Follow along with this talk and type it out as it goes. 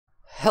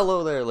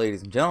Hello there,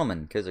 ladies and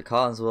gentlemen. Kaiser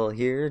Coswell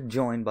here,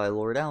 joined by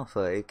Lord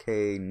Alpha,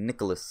 aka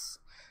Nicholas.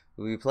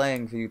 We'll be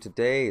playing for you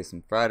today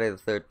some Friday the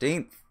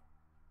 13th.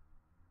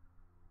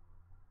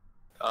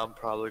 I'm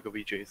probably gonna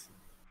be Jason.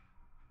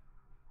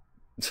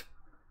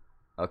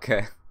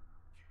 Okay.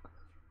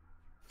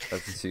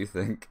 That's what you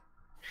think.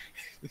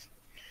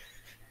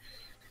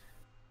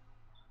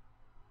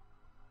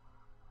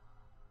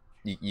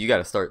 You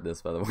gotta start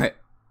this, by the way.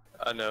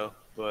 I know,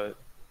 but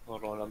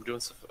hold on. I'm doing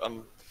stuff.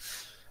 I'm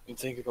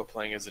thinking about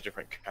playing as a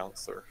different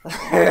counselor.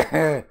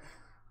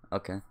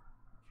 Okay.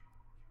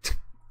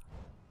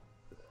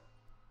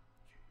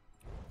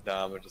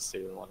 Nah, I'm gonna just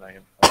stay the one I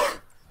am.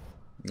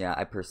 Yeah,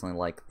 I personally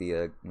like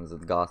the, was it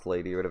the goth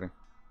lady or whatever?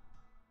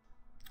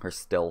 Her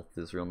stealth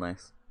is real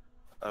nice.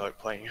 I like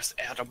playing as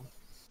Adam.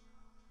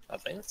 I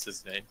think that's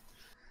his name.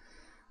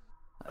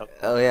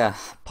 Oh yeah,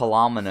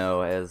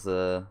 Palomino, as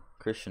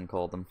Christian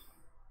called him.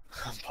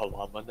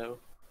 Palomino.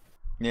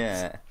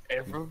 Yeah.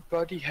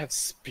 Everybody have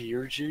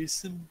spear,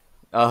 Jason.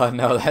 Oh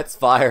no, that's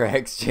Fire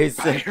X,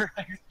 Jason. Fire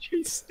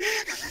Jason.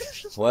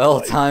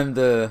 Well, time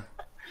to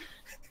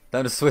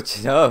switch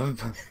it up.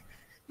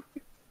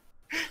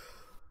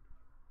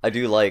 I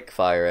do like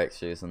Fire X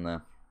Jason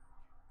though.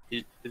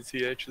 Is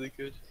he actually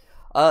good?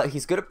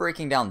 He's good at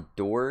breaking down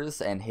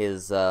doors, and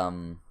his I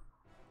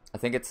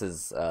think it's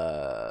his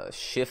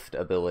shift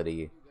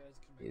ability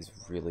is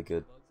really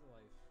good.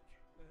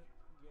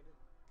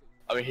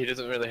 I mean, he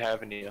doesn't really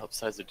have any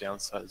upsides or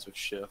downsides with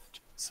shift,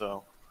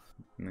 so.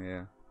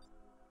 Yeah.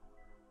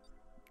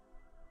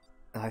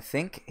 I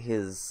think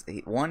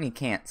he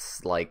can't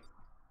like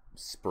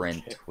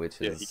sprint, which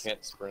yeah, is he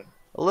can't sprint.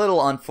 a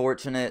little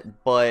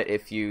unfortunate, but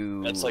if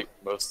you... That's like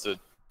most of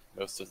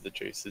the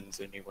Jasons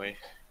anyway.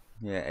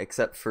 Yeah,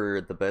 except for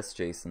the best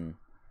Jason.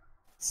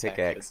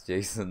 Pickaxe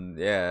Jason,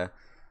 yeah.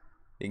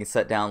 You can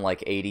set down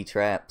like 80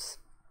 traps.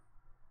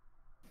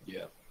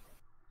 Yeah.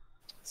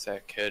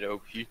 Sackhead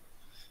OP.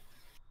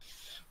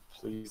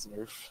 Please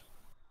nerf.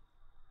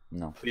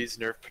 No. Please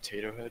nerf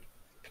Potato Head.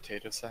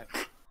 Potato Sack.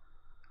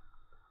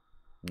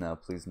 No,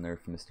 please nerf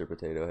Mr.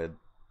 Potato Head.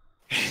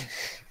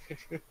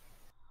 Good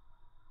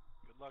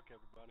luck,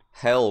 everybody.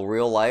 Hell,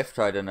 real life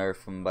tried to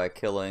nerf him by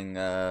killing,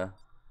 Good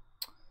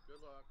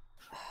luck.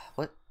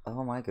 What?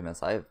 Oh my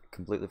goodness, I have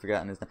completely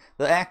forgotten his name.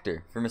 The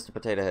actor for Mr.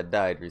 Potato Head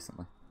died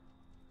recently.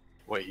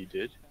 Wait, he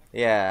did?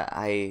 Yeah,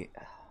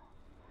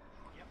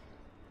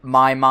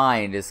 my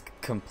mind is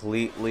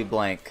completely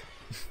blank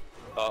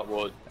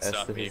Well, it's as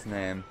not to me. his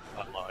name.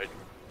 I lied.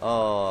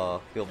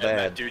 Oh, feel And that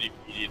bad. dude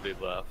immediately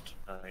left.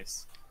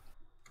 Nice.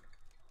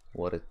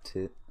 What a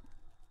tit.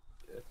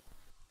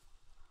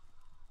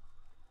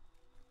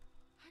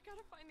 I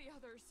gotta find the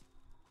others.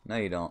 No,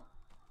 you don't.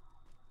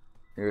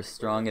 You're a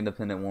strong,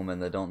 independent woman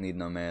that don't need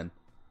no man.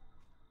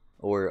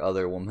 Or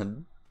other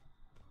woman.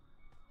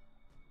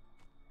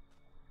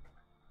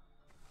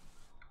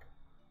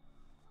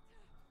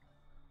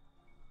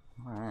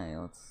 Alright,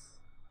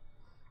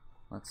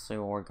 let's see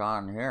what we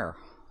got in here.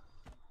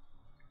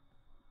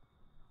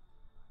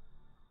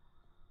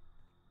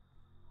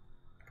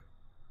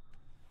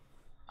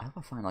 I hope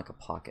I find like a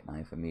pocket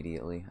knife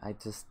immediately.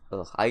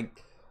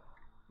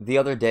 The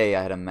other day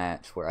I had a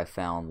match where I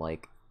found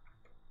like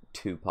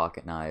 2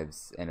 pocket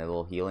knives and a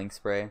little healing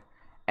spray,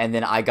 and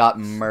then I got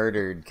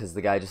murdered because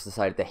the guy just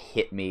decided to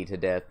hit me to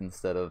death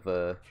instead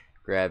of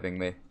grabbing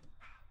me.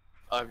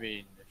 I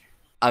mean,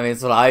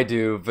 It's what I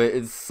do, but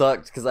it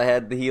sucked because I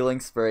had the healing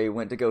spray,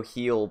 went to go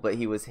heal, but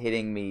he was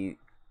hitting me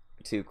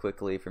too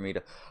quickly for me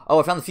to...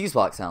 Oh, I found the fuse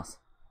box house.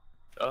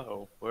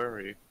 oh, where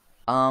are you?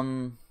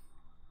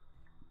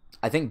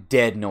 I think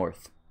dead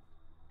north.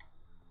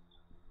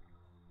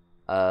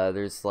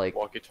 There's like...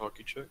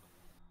 Walkie-talkie chick?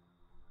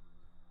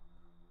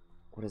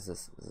 What is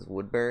this? Is this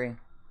Woodbury?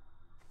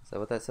 Is that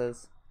what that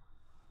says?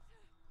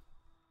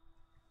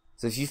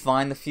 So if you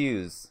find the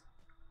fuse,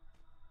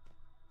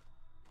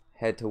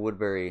 head to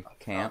Woodbury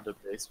camp. Found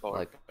a baseball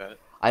Like, bat.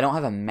 I don't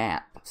have a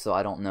map, so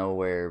I don't know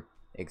where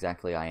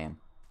exactly I am.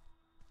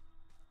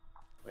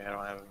 Wait, I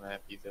don't have a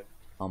map either.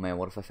 Oh man,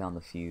 what if I found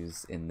the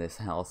fuse in this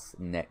house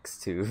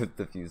next to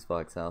the fuse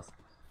box house?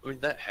 I mean,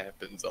 that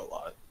happens a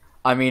lot.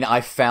 I mean,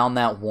 I found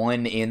that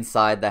one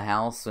inside the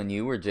house when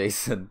you were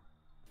Jason.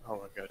 Oh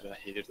my god, I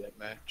hated that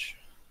match.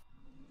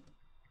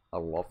 I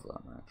love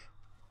that match.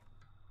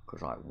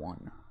 Because I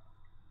won.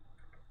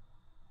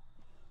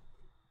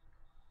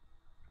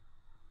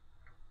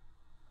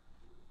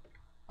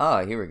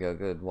 Ah, here we go.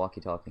 Good.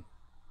 Walkie-talkie.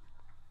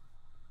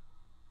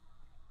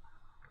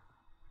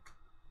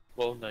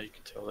 Well, now you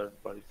can tell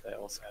everybody that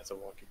else has a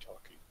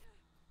walkie-talkie.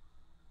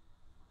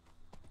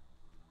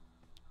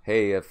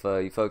 Hey, if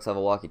you folks have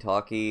a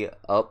walkie-talkie,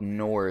 up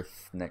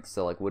north, next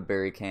to like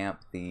Woodbury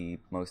Camp, the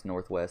most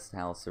northwest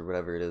house or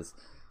whatever it is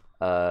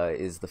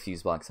the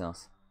fuse box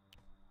house.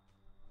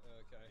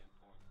 Okay.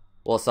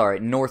 Well, sorry,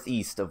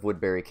 northeast of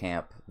Woodbury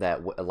Camp,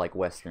 that like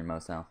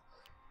westernmost house.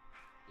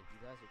 If you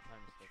guys are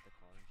trying to start the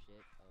car and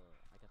shit,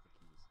 I got the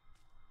keys.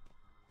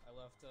 I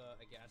left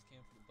a gas can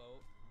for the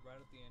boat right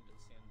at the end of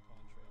the San Juan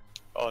Trail.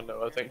 Oh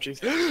no, I think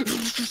she's.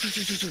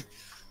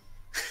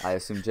 I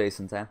assume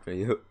Jason's after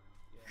you.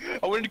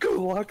 I went to go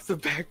lock the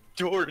back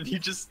door and he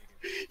just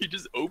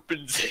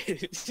opens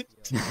it.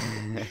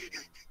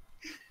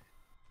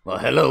 Well,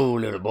 hello,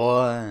 little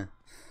boy.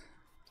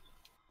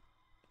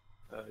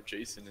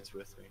 Jason is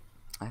with me.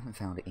 I haven't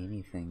found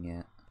anything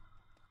yet.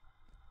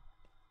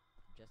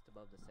 Just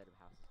above the set of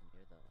houses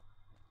near the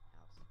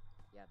house.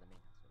 Yeah, the main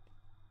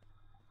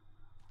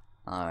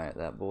house. Alright,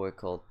 that boy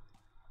called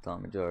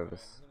Tommy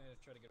Jarvis. I'm gonna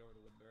try to get over to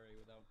Woodbury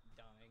without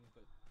dying,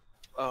 but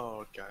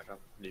Oh god, I'm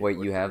near Wait,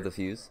 you have Woodbury. the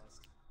fuse?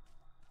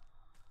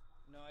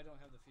 no, I don't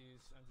have the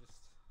fuse. I'm just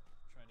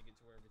trying to get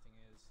to where everything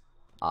is,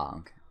 Ah,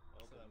 okay.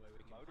 so that way we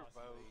can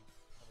possibly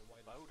have a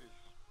white Boat is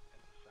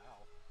at the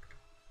south.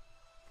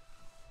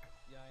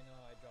 Yeah, I know.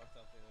 I dropped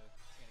off a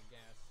can of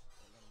gas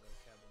at one of the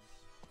cabins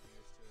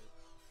nearest to it.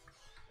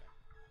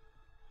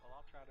 Well,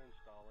 I'll try to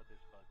install it. This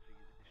Bugsy,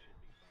 it should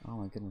be fine. Oh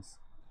my goodness.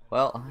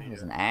 Well,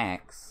 there's an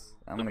axe.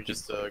 I'm Let gonna me keep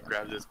just playing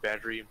grab that. this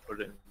battery and put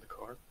it in the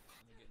car.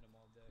 I'm getting them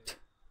all day.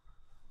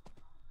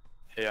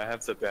 Hey, I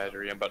have the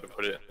battery. I'm about to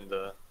put it in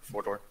the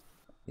 4-door.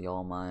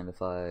 Y'all mind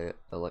if I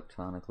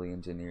electronically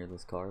engineer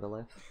this car to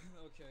life?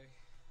 Okay,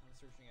 I'm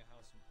searching a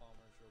house in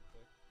Palmer's real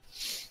quick.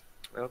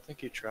 I don't think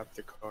he trapped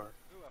the car.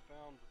 Ooh, I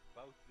found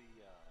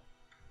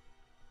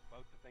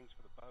both the things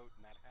for the boat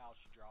and that house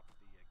you dropped the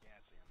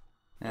gas in.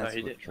 No, That's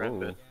he what- didn't trap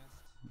whoa, it.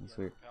 That's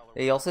weird. Propeller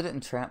Hey, he also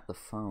didn't trap the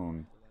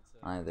phone So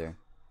that's either.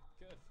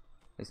 good.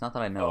 At least not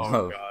that I know Oh of.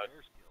 god.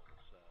 repair skills,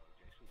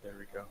 Jason. There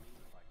we go.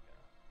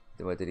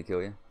 Like, What, did he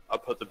kill you? I'll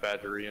put the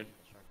battery in. The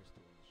sharpest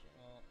tool in the shed.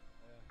 Well,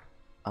 yeah.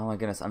 Oh my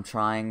goodness, I'm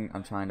trying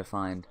to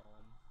find Um,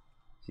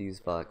 fuse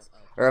box.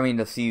 Or I mean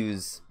the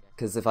fuse,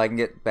 because if I can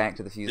get back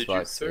to the fuse Did you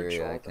box search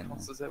area, all I the can.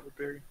 houses at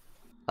Woodbury?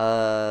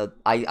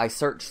 I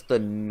searched the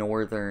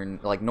northern,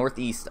 like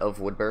northeast of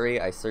Woodbury.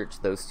 I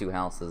searched those two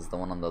houses. The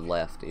one on the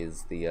left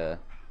is the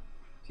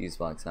fuse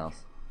box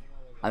house.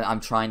 I'm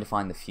trying to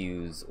find the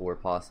fuse or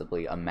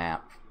possibly a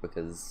map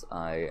because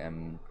I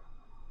am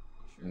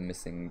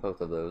missing both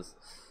of those.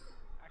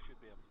 I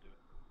should be able to do it.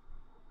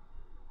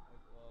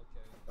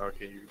 well,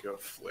 okay. Okay, you go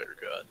flare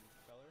gun.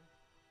 Color?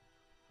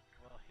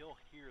 Well, he'll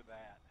hear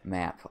that.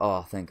 Map.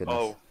 Oh, thank goodness.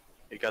 Oh,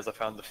 hey guys, I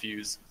found the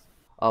fuse.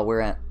 Oh,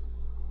 we're at.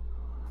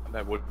 I'm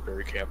at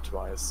Woodbury Camp,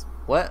 Tobias.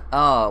 What?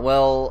 Oh,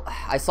 well,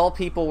 I saw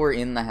people were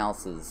in the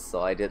houses,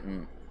 so I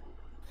didn't.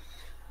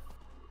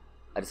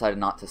 I decided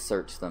not to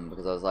search them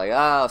because I was like,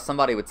 oh,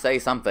 somebody would say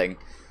something.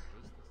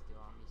 Jason's still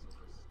on me, so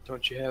just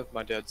Don't you have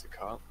my dad's a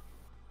cop?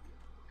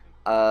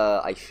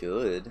 I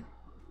should. You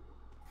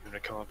wanna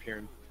come up here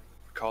and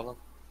call him?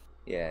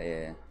 Yeah, yeah,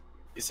 yeah.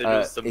 He said it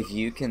was the... If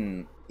you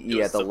can,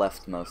 yeah, was the the-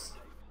 leftmost.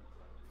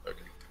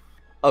 Okay.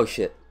 Oh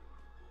shit.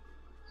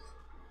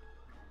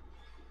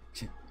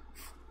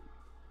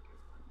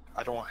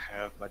 I don't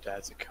have my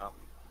dad's account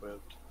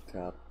equipped.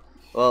 Cop.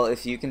 Well,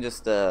 if you can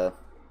just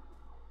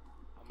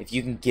if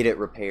you can get it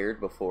repaired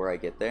before I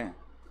get there.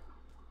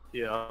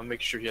 Yeah, I'll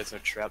make sure he has no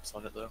traps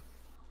on it though.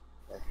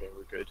 Okay,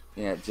 we're good.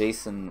 Yeah,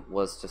 Jason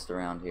was just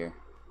around here.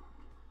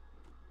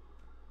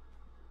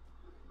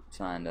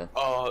 Trying to.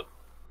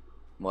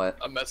 What?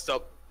 I messed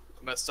up.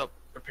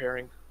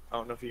 Repairing. I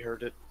don't know if you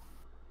heard it.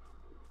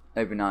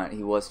 Maybe not.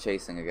 He was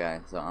chasing a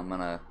guy, so I'm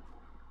gonna.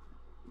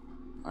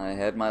 I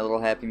had my little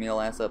Happy Meal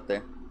ass up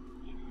there.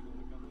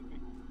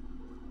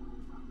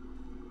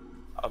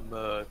 I'm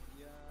gonna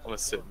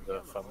sit in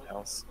the fun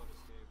house.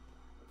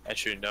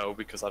 Actually, no,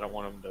 because I don't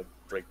want him to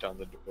break down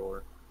the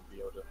door and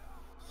be able to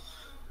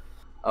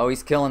Oh,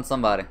 he's killing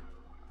somebody.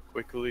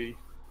 quickly.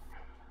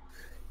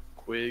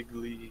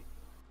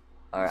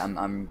 Alright,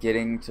 I'm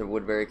getting to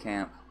Woodbury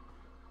Camp.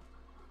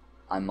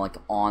 I'm like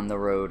on the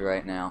road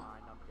right now. fine,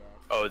 I'm dead.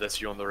 Oh,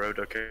 that's you on the road.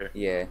 Okay.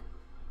 Yeah.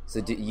 So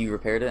you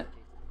repaired it?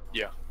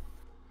 Yeah.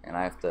 And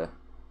I have to. Alright.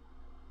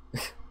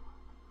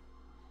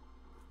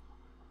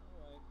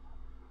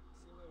 See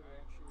you later,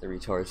 actually. to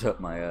recharge up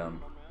my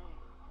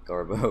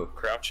Garbo.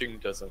 Crouching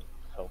doesn't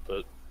help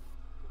it.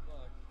 Good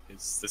luck.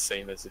 It's the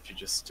same as if you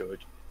just stood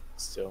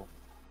still.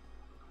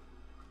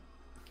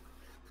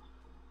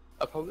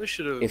 I probably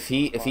should have. If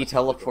he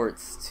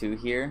teleports to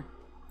here,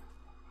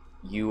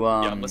 you Yeah,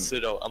 I'm gonna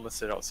sit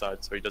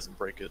outside so he doesn't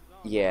break it.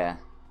 yeah.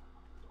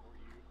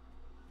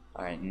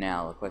 All right,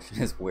 now the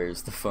question is,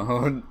 where's the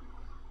phone?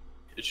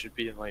 It should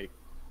be in like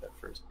that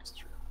first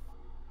room.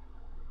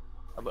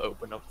 I'm gonna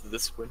open up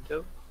this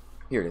window.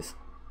 Here it is.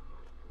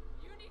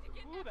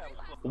 Ooh, that was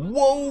close.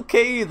 Whoa,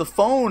 okay, the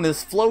phone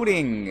is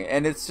floating,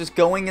 and it's just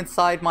going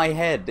inside my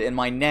head and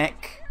my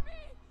neck.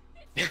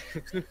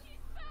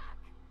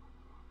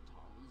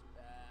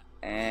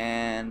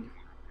 And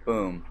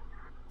boom.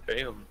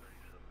 Bam.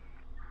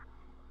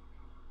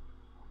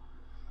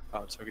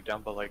 Oh, it took it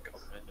down by like a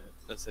minute.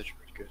 That's actually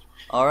pretty good.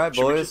 All right,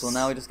 Should we boys. just- Well,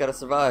 now we just gotta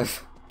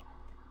survive.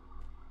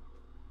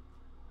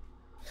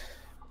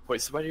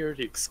 Wait, somebody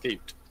already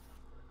escaped.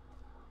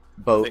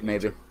 I Boat, think we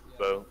maybe. took the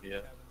boat, yeah. Cabins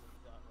at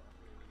the dot right.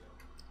 Here we go.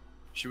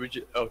 Should we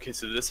just... Okay,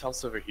 so this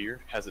house over here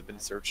hasn't been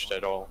searched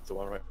at all. The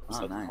one right Oh,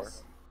 beside the car.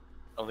 nice.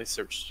 Only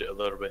searched it a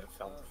little bit and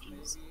found the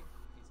fuse. Maybe he's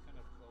kind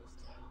of close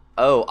to him.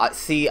 Oh, I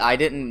see. I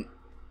didn't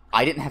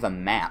have a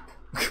map.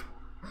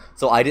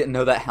 So I didn't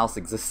know that house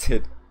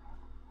existed.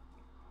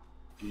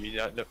 Do you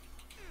not know?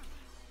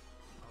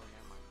 Oh,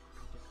 never mind.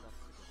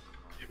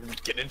 Just left to go to the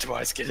car. Get into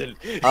us, get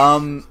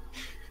in.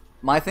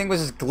 My thing was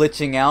just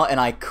glitching out, and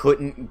I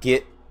couldn't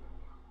get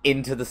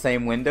into the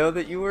same window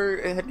that you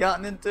had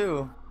gotten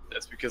into.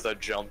 That's because I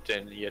jumped in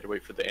and you had to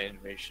wait for the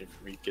animation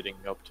for me getting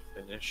up to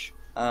finish.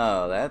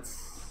 Oh, that's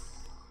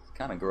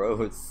kind of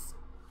gross.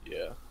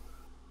 Yeah.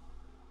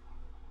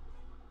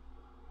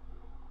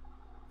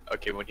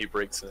 Okay, when he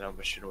breaks in, I'm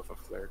gonna shoot him with a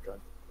flare gun.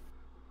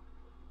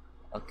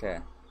 Okay.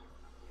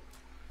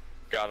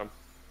 Got him.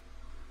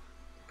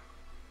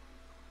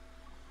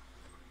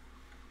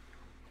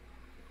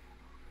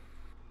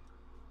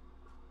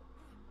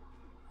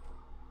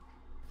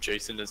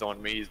 Jason is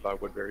on me, he's by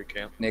Woodbury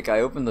Camp. Nick,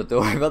 I opened the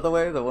door, by the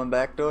way, the one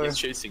back door. He's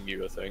chasing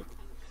you, I think.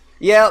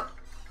 Yep.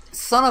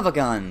 Son of a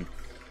gun.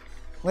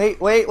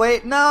 Wait,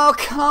 no,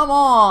 come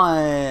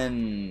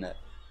on!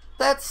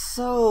 That's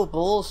so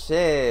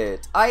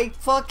bullshit. I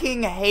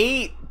fucking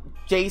hate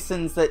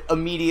Jasons that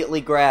immediately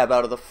grab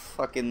out of the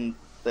fucking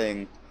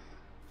thing.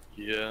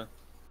 Yeah.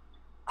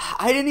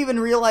 I didn't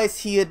even realize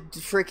he had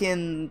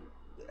freaking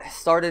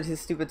started his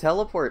stupid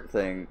teleport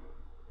thing.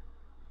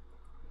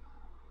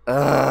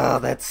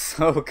 Ugh, that's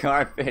so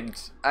garbage.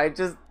 I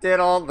just did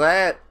all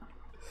that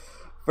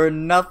for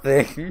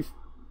nothing.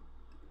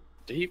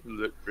 Did he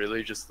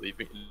really just leave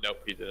me? Nope,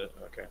 he didn't.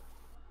 Okay.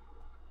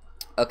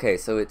 Okay,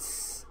 so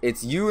it's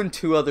you and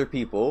 2 other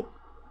people.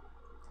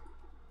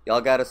 Y'all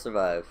gotta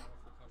survive.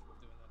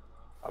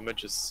 I'm gonna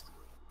just,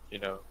 you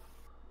know,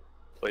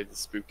 play the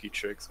spooky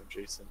tricks on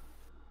Jason.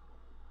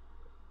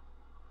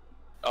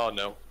 Oh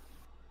no.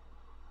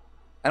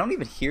 I don't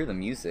even hear the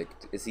music.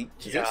 Is Yeah,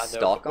 there I know,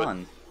 stock but-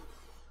 on?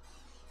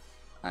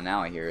 Oh,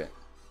 now I hear it.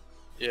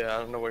 Yeah, I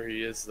don't know where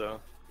he is though.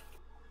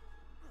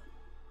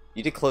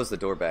 You did close the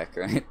door back,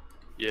 right?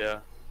 Yeah.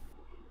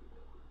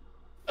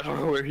 I don't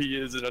know where he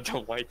is and I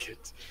don't like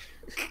it.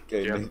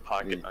 Okay, You have a Nick,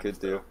 pocket you knife, could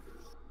do. though.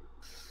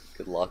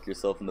 Could lock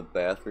yourself in the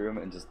bathroom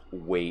and just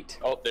wait.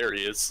 Oh, there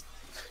he is.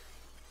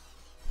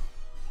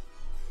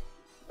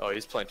 Oh,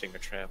 he's planting a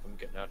trap. I'm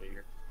getting out of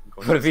here. I'm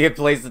going What if he had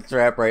placed the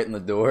trap right in the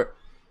door?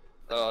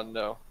 Oh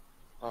no.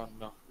 Oh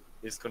no.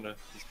 He's gonna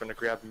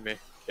grab me.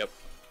 Yep.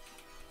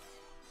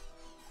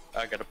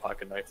 I got a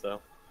pocket knife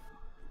though.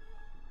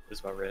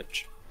 Here's my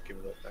wrench. Give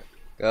me that back.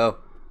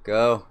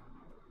 Go.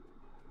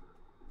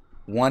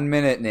 1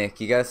 minute, Nick.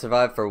 You gotta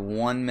survive for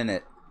 1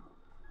 minute.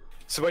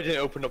 So I didn't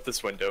open up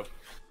this window.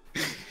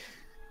 Do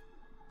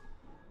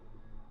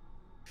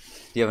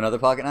you have another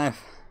pocket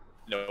knife?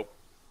 Nope.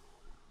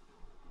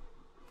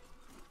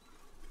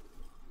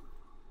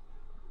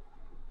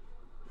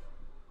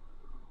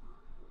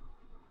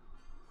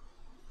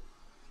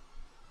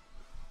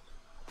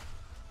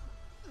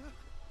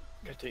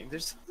 God dang,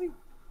 there's something.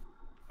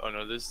 Oh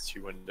no, there's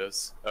 2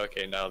 windows.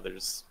 Okay, now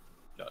there's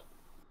none.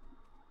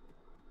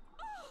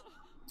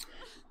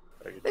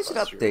 They should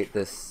update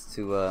this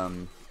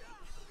to,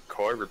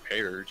 Car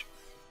repaired.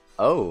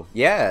 Oh,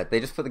 yeah, they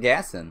just put the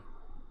gas in.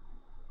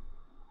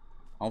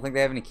 I don't think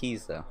they have any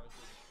keys, though.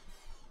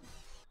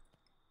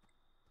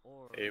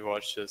 Or Hey,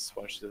 watch this,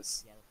 watch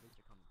this. yeah, the police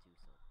are coming too,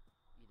 so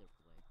either way.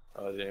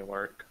 Oh, it didn't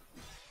work.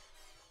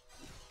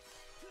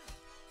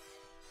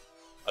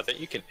 I think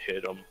you can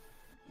hit them. You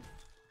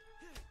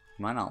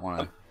might not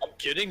want to. I'm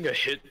getting a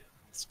hit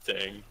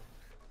thing.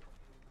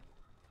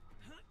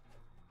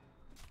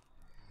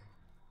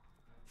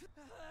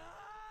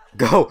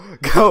 Go!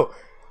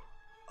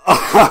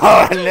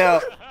 Oh,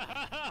 no!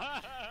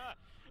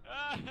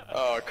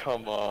 Oh,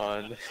 come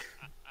on.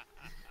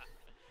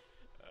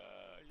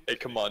 Hey,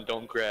 come on,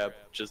 don't grab.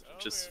 Just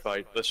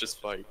fight. Let's just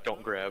fight.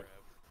 Don't grab.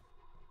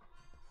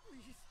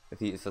 If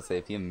he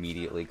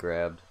immediately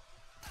grabbed.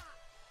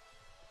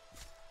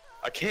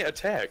 I can't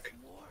attack.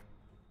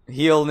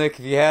 Heal, Nick,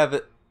 if you have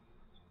it.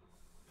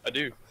 I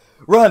do.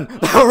 Run!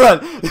 Run!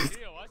 I see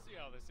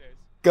how this is.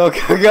 Go!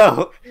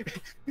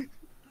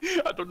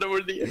 I don't know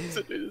where the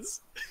exit is.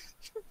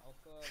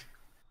 Alpha.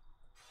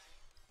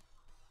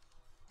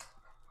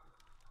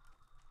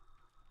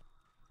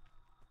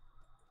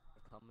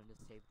 They're coming to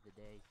save the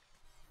day.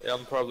 Yeah,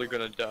 I'm probably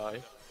gonna die. What are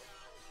you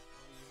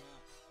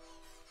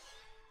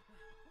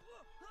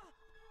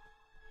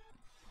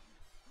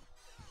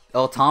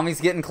Oh, Tommy's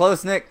getting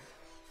close, Nick.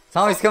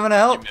 Tommy's coming to You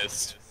help.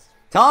 missed.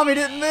 Tommy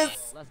didn't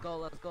miss. Let's go,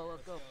 let's go,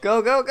 let's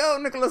go. Go,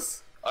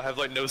 Nicholas. I have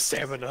like no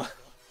stamina. not?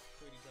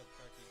 Tweety got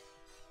car keys.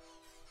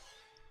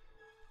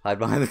 Hide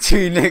behind the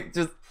tree, Nick.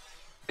 Just.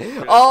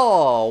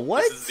 Oh,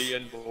 what? This is the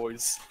end,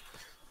 boys.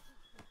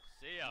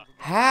 See ya.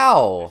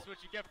 How? That's what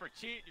you get for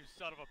cheating, you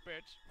son of a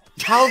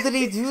bitch. How did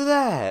he do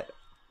that?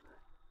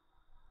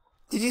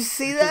 Did you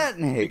see that,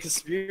 Nick? Because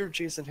Spear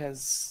Jason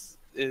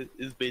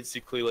is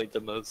basically like the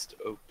most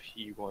OP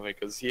one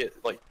because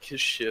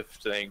his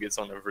shift thing is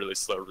on a really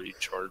slow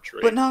recharge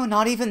rate. But no,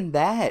 not even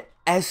that.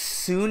 As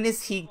soon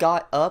as he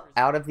got up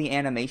out of the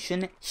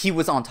animation, he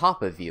was on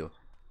top of you.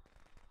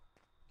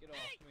 Get off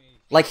me.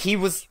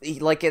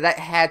 Like that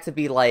had to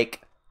be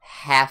like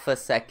half a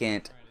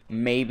second,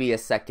 maybe a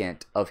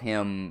second of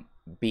him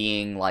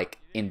being like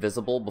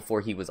invisible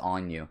before he was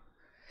on you.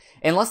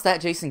 Unless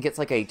that Jason gets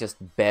like a just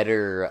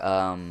better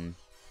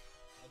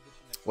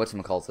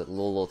whatchamacallit,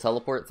 little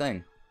teleport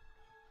thing.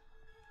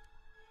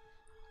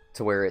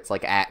 To where it's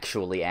like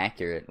actually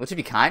accurate, which would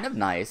be kind of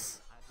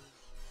nice.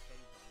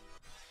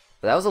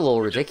 But that was a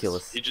little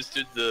ridiculous. He just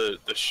did the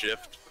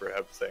shift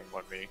grab thing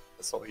on me.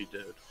 That's all he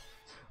did.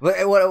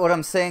 But what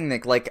I'm saying,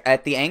 Nick, like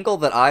at the angle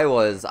that I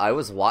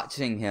was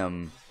watching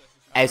him.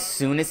 As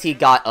soon as he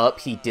got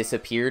up, he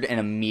disappeared and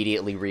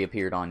immediately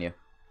reappeared on you.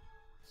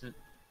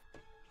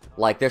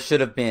 Like there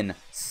should have been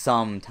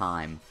some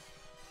time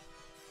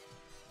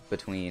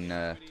between.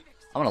 I'm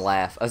gonna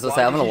laugh. I was gonna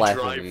say I'm gonna laugh.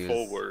 Why did he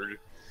drive forward?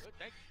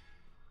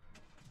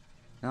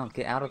 No,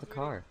 get out of the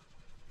car.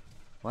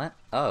 What?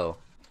 Oh.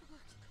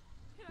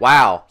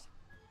 Wow.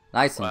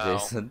 Nice one,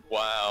 Jason.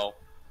 Wow.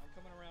 I'm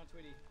coming around,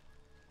 Tweety.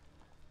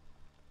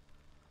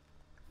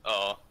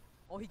 Oh,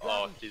 he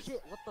got me. he's...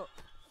 Shit, what the?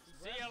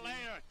 See you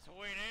later,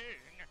 Tweety.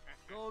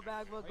 Go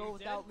back, but go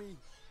without me.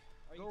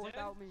 Are you Go dead?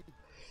 without me.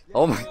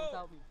 Oh my. Go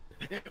without me.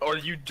 Are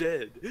you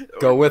dead?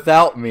 Go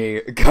without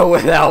me. Go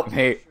without me.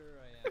 Sure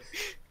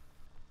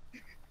I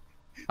am.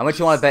 How much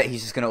you want to bet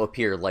he's just gonna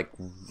appear like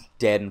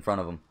dead in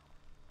front of him?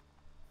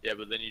 Yeah,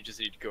 but then you just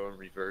need to go in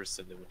reverse,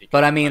 and then when he.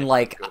 But I comes mean, back,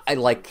 like, you go I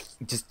like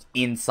just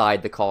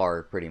inside the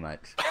car, pretty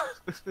much.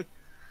 forward.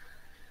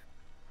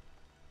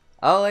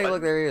 Oh, hey,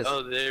 look, there he is.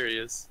 Oh, there he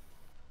is.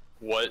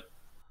 What?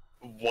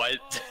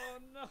 What? Oh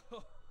no!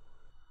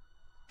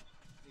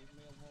 Leave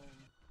me alone.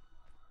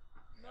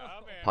 No.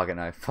 Pocket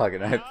knife,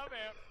 pocket knife.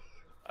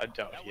 I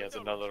doubt he has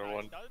another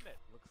one.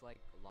 Looks like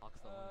Locke's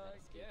the one that I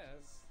escaped.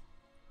 guess.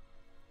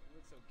 It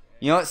looks okay.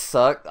 You know what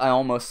sucked? I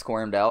almost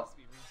squirmed out. Must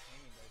be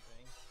retained, I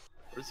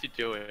think. What is he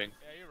doing?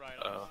 Yeah, you're right.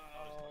 Oh.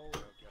 Oh.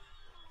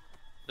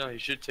 No, he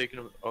should have taken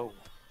him. Oh.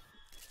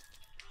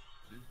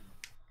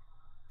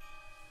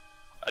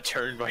 I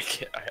turned my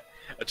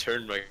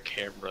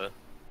camera,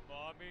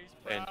 Mommy's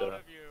and proud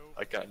of you.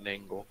 I got an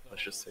angle.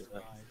 Let's just say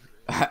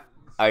that.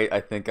 I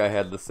think I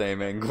had the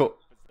same angle.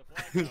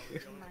 I'm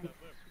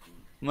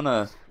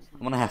gonna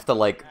have to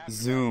like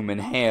zoom,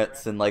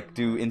 enhance, and like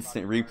do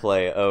instant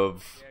replay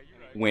of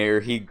where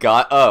he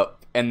got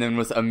up and then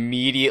was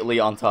immediately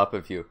on top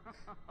of you.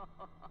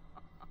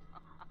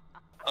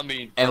 I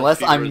mean,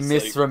 Unless I'm it's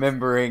like-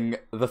 misremembering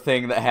the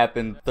thing that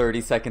happened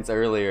 30 seconds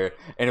earlier,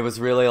 and it was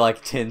really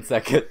like 10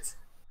 seconds.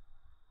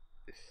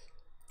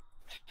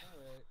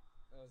 Alright.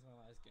 That was my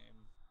last game.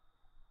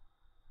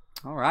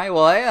 Alright,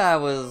 well, yeah, it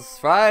was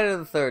Friday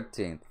the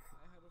 13th.